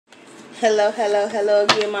Hello, hello, hello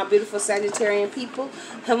again, my beautiful Sagittarian people,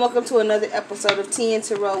 and welcome to another episode of Tea and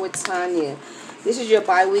Tarot with Tanya. This is your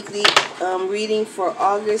bi-weekly reading for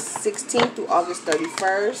August 16th through August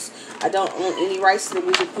 31st. I don't own any rights to the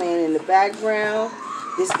music playing in the background.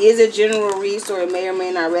 This is a general read, so it may or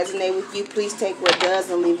may not resonate with you. Please take what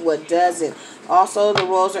does and leave what doesn't. Also, the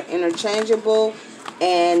roles are interchangeable.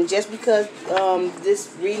 And just because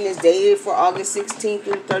this reading is dated for August 16th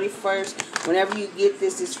through 31st, whenever you get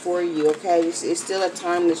this, it's for you, okay? It's still a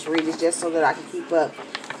timeless read. It's just so that I can keep up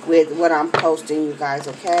with what I'm posting, you guys,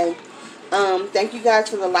 okay? Thank you guys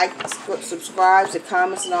for the likes, subscribes, the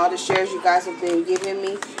comments, and all the shares you guys have been giving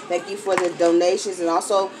me. Thank you for the donations and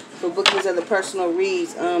also for bookings of the personal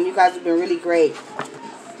reads. You guys have been really great.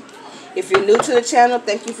 If you're new to the channel,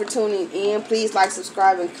 thank you for tuning in. Please like,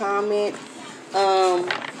 subscribe, and comment.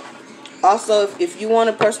 Also, if you want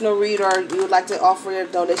a personal read or you would like to offer a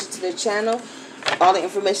donation to the channel, all the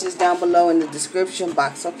information is down below in the description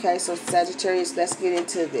box, okay? So, Sagittarius, let's get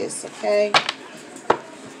into this, okay?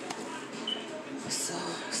 So,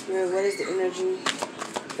 Spirit, what is the energy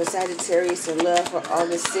for Sagittarius in love for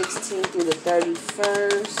August 16th through the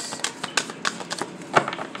 31st?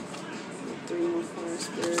 3 more cards,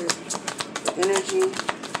 Spirit. The energy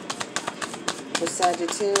for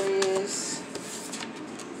Sagittarius.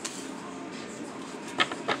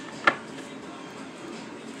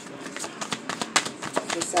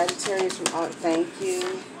 Sagittarius from Art, thank you.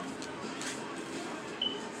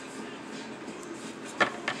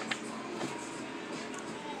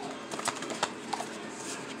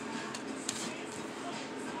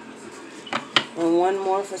 And one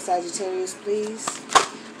more for Sagittarius, please.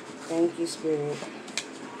 Thank you, Spirit.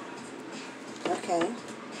 Okay.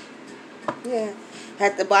 Yeah.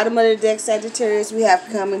 At the bottom of the deck, Sagittarius, we have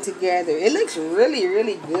coming together. It looks really,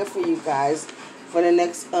 really good for you guys for the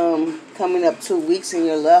next coming up 2 weeks in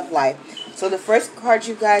your love life. So the first card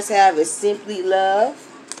you guys have is Simply Love.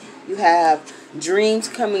 You have Dreams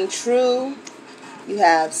Coming True. You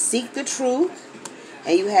have Seek the Truth.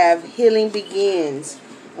 And you have Healing Begins.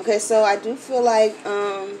 Okay, so I do feel like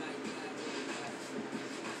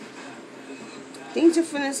things are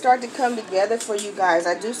finna start to come together for you guys.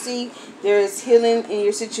 I do see there is healing in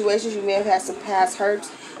your situations. You may have had some past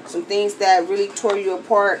hurts, some things that really tore you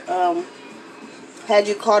apart, had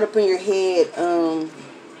you caught up in your head,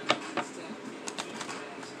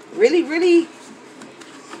 really, really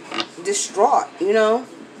distraught, you know.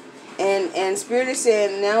 And Spirit is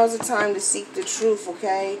saying now is the time to seek the truth,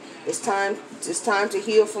 okay? It's time to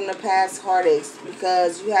heal from the past heartaches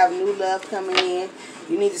because you have new love coming in.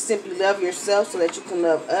 You need to simply love yourself so that you can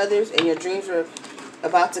love others, and your dreams are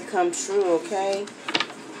about to come true, okay?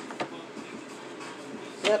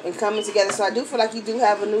 Yep, and coming together. So I do feel like you do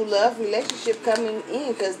have a new love relationship coming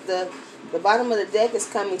in because the bottom of the deck is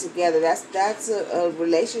coming together. That's a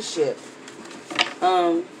relationship.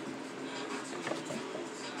 Hold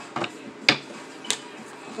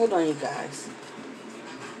on, you guys.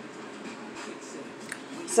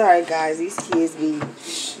 Sorry, guys. These kids be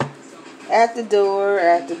at the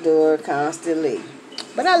door constantly.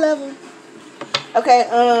 But I love them. Okay,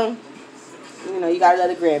 you know, you gotta love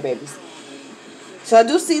the grandbabies. So I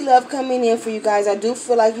do see love coming in for you guys. I do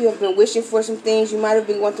feel like you have been wishing for some things. You might have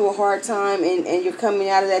been going through a hard time, and you're coming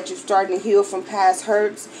out of that. You're starting to heal from past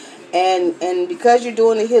hurts. And because you're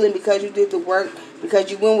doing the healing, because you did the work, because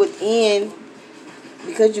you went within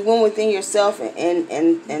yourself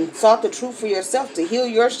and sought the truth for yourself to heal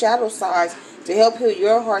your shadow sides, to help heal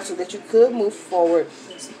your heart so that you could move forward.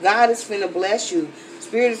 God is finna bless you.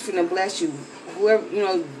 Spirit is finna bless you. Whoever, you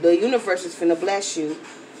know, the universe is finna bless you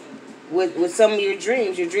with some of your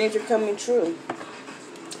dreams. Your dreams are coming true.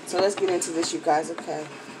 So let's get into this, you guys, okay?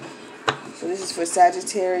 So this is for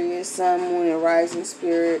Sagittarius, Sun, Moon, and Rising,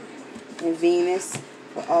 Spirit, and Venus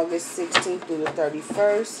for August 16th through the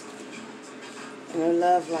 31st. In your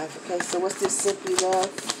love life, okay? So what's this Simply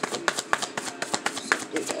Love?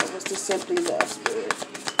 What's this Simply Love, Spirit?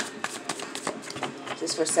 This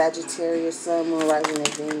is for Sagittarius, Sun, Moon, Rising, and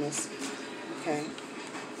Venus. Okay.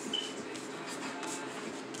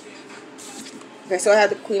 Okay, so I have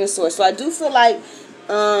the Queen of Swords. So I do feel like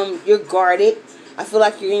you're guarded. I feel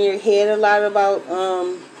like you're in your head a lot about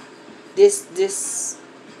this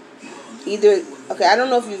either. Okay, I don't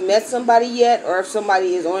know if you've met somebody yet or if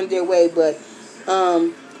somebody is on their way, but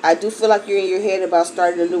I do feel like you're in your head about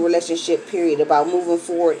starting a new relationship, period, about moving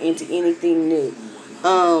forward into anything new.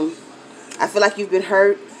 I feel like you've been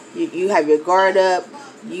hurt. You have your guard up.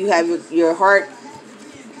 You have your heart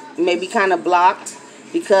maybe kind of blocked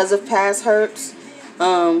because of past hurts.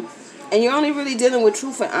 And you're only really dealing with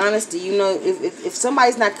truth and honesty. You know, if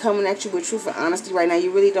somebody's not coming at you with truth and honesty right now,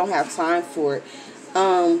 you really don't have time for it.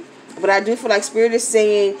 But I do feel like Spirit is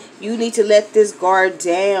saying you need to let this guard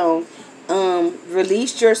down.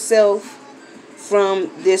 Release yourself from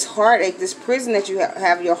this heartache, this prison that you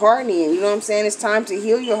have your heart in. You know what I'm saying? It's time to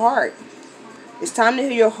heal your heart. It's time to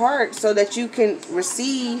heal your heart so that you can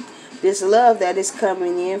receive this love that is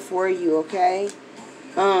coming in for you, okay?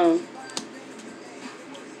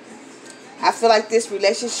 I feel like this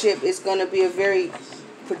relationship is going to be a very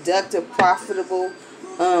productive, profitable,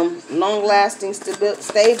 long-lasting,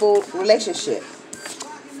 stable relationship.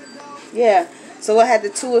 Yeah. So I had the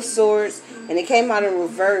Two of Swords, and it came out in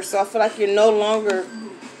reverse. So I feel like you're no longer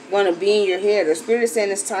going to be in your head. The Spirit is saying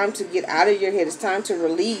it's time to get out of your head. It's time to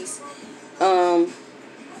release.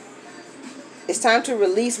 It's time to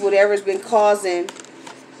release whatever's been causing,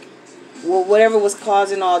 well, whatever was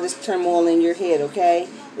causing all this turmoil in your head, okay?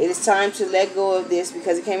 It is time to let go of this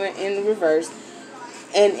because it came in reverse.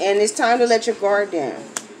 And it's time to let your guard down.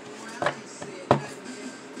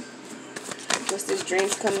 What's this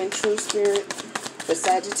dreams coming true, Spirit? For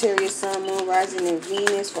Sagittarius, Sun, Moon, Rising, and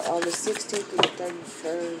Venus for August 16th through the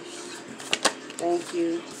 31st. Thank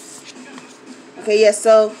you. Okay, yeah,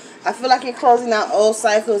 so I feel like you're closing out old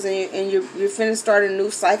cycles and you're finna start a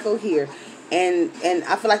new cycle here. And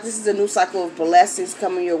I feel like this is a new cycle of blessings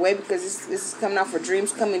coming your way because this is coming out for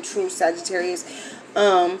dreams coming true, Sagittarius.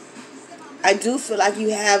 I do feel like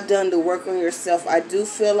you have done the work on yourself. I do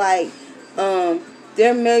feel like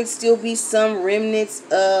there may still be some remnants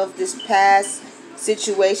of this past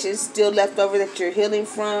situation still left over that you're healing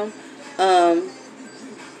from.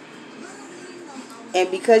 And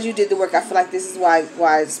because you did the work, I feel like this is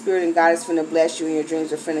why Spirit and God is finna bless you and your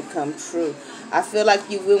dreams are finna come true. I feel like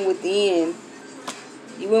you went within.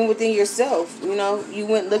 You went within yourself. You know, you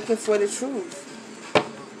went looking for the truth.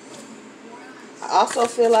 I also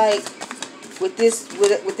feel like with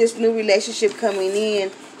this new relationship coming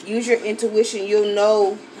in, use your intuition. You'll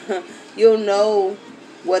know, you'll know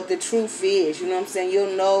what the truth is. You know what I'm saying?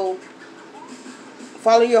 You'll know.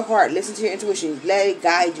 Follow your heart. Listen to your intuition. Let it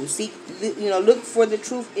guide you. Seek, look for the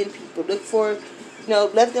truth in people. Look for,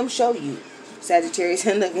 let them show you, Sagittarius.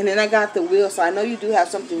 And look, and then I got the wheel. So I know you do have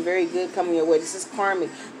something very good coming your way. This is karmic.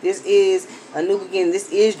 This is a new beginning. This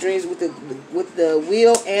is dreams with the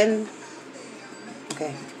wheel and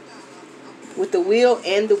with the wheel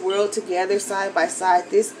and the world together side by side.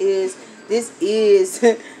 This is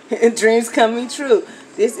dreams coming true.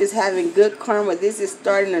 This is having good karma. This is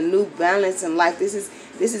starting a new balance in life. This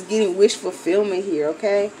is getting wish fulfillment here,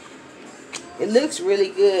 okay? It looks really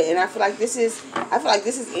good, and I feel like this is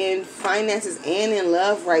in finances and in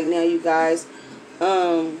love right now, you guys.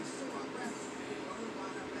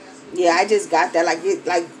 Yeah, I just got that. Like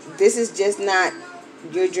this is just not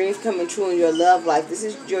your dreams coming true in your love life. This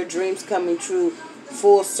is your dreams coming true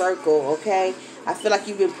full circle, okay? I feel like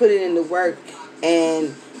you've been putting in the work,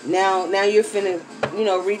 and now you're finna,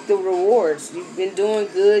 reap the rewards. You've been doing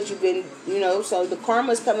good. You've been, so the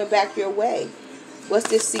karma's coming back your way. What's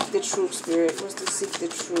this seek the truth, Spirit? What's this seek the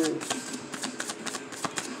truth?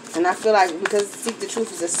 And I feel like because seek the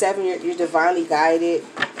truth is a 7, you're divinely guided.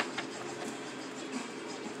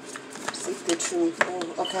 Seek the truth.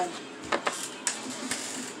 Oh, okay.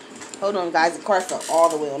 Hold on, guys. The cards fell all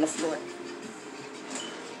the way on the floor.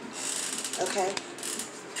 Okay.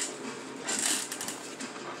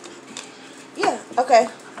 Yeah, okay.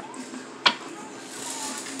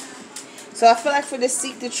 So I feel like for this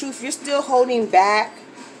seek the truth, you're still holding back.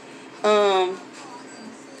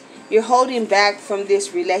 You're holding back from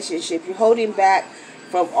this relationship. You're holding back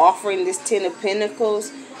from offering this 10 of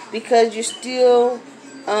Pentacles because you're still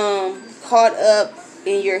caught up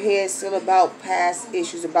in your head still about past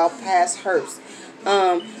issues, about past hurts.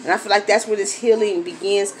 And I feel like that's where this healing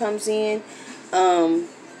comes in.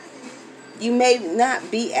 You may not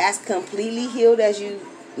be as completely healed as you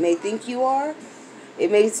may think you are. It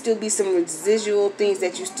may still be some residual things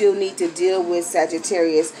that you still need to deal with,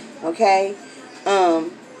 Sagittarius. Okay?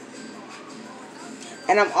 And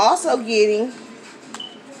I'm also getting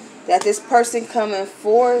that this person coming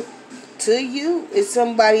forward to you is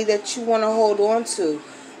somebody that you want to hold on to.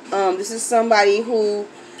 This is somebody who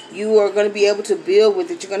you are going to be able to build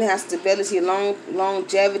with it. You're going to have stability,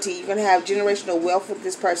 longevity. You're going to have generational wealth with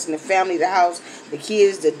this person, the family, the house, the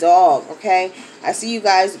kids, the dog, okay? I see you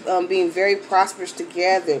guys being very prosperous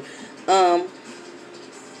together. I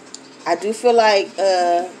do feel like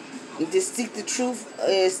this seek the truth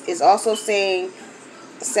is also saying,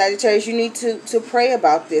 Sagittarius, you need to pray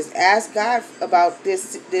about this. Ask God about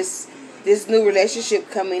this new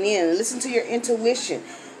relationship coming in. Listen to your intuition.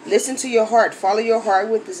 Listen to your heart. Follow your heart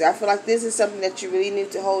with this. I feel like this is something that you really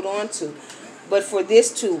need to hold on to. But for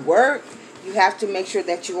this to work, you have to make sure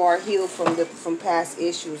that you are healed from past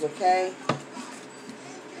issues, okay?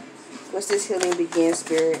 What's this healing begin,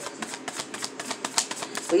 Spirit?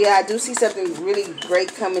 But yeah, I do see something really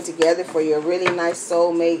great coming together for you. A really nice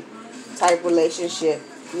soulmate type relationship.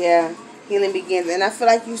 Yeah, healing begins. And I feel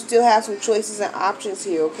like you still have some choices and options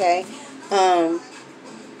here, okay?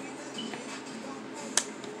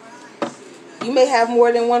 You may have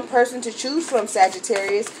more than one person to choose from,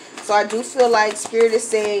 Sagittarius. So I do feel like Spirit is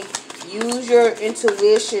saying, use your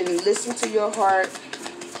intuition, listen to your heart,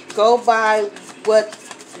 go by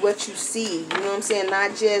what you see. You know what I'm saying?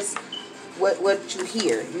 Not just what you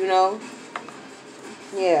hear. You know?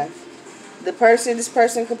 Yeah. This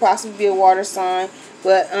person could possibly be a water sign,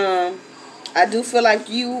 but I do feel like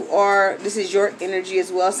this is your energy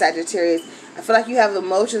as well, Sagittarius. I feel like you have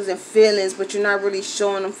emotions and feelings, but you're not really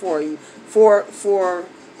showing them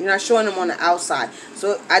you're not showing them on the outside.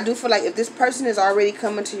 So I do feel like if this person is already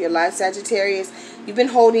coming to your life, Sagittarius, you've been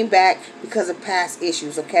holding back because of past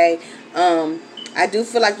issues, okay? I do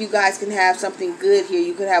feel like you guys can have something good here.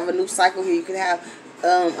 You could have a new cycle here. You could have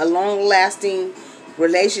a long-lasting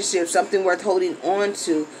relationship, something worth holding on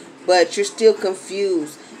to, but you're still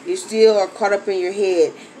confused. You still are caught up in your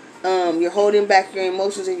head. You're holding back your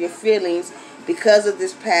emotions and your feelings because of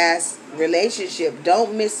this past relationship.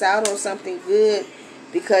 Don't miss out on something good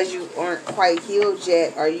because you aren't quite healed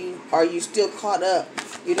yet. Are you still caught up?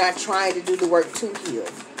 You're not trying to do the work to heal.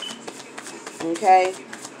 Okay?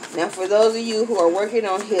 Now, for those of you who are working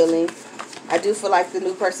on healing, I do feel like the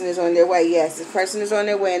new person is on their way. Yes, this person is on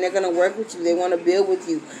their way and they're going to work with you. They want to build with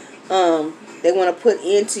you. They want to put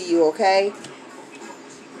into you, okay?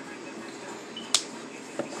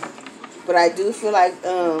 But I do feel like,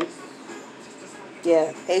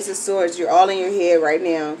 yeah, Ace of Swords, you're all in your head right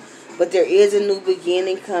now. But there is a new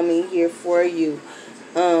beginning coming here for you.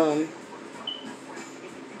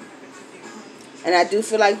 And I do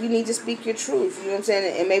feel like you need to speak your truth. You know what I'm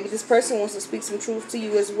saying? And maybe this person wants to speak some truth to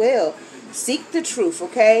you as well. Seek the truth,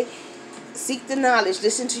 okay? Seek the knowledge.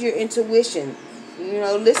 Listen to your intuition. You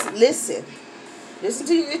know, listen. Listen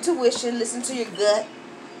to your intuition. Listen to your gut.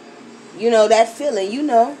 You know, that feeling, you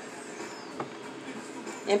know.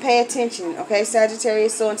 And pay attention, okay,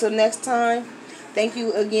 Sagittarius? So until next time, thank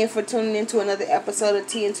you again for tuning in to another episode of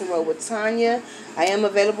Tea and Tarot with Tanya. I am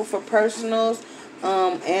available for personals,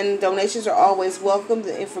 and donations are always welcome.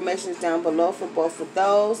 The information is down below for both of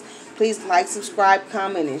those. Please like, subscribe,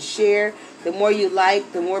 comment, and share. The more you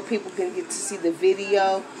like, the more people can get to see the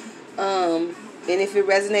video. And if it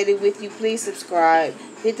resonated with you, please subscribe.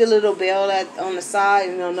 Hit the little bell on the side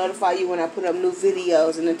and it'll notify you when I put up new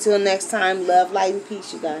videos. And until next time, love, light, and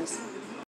peace, you guys.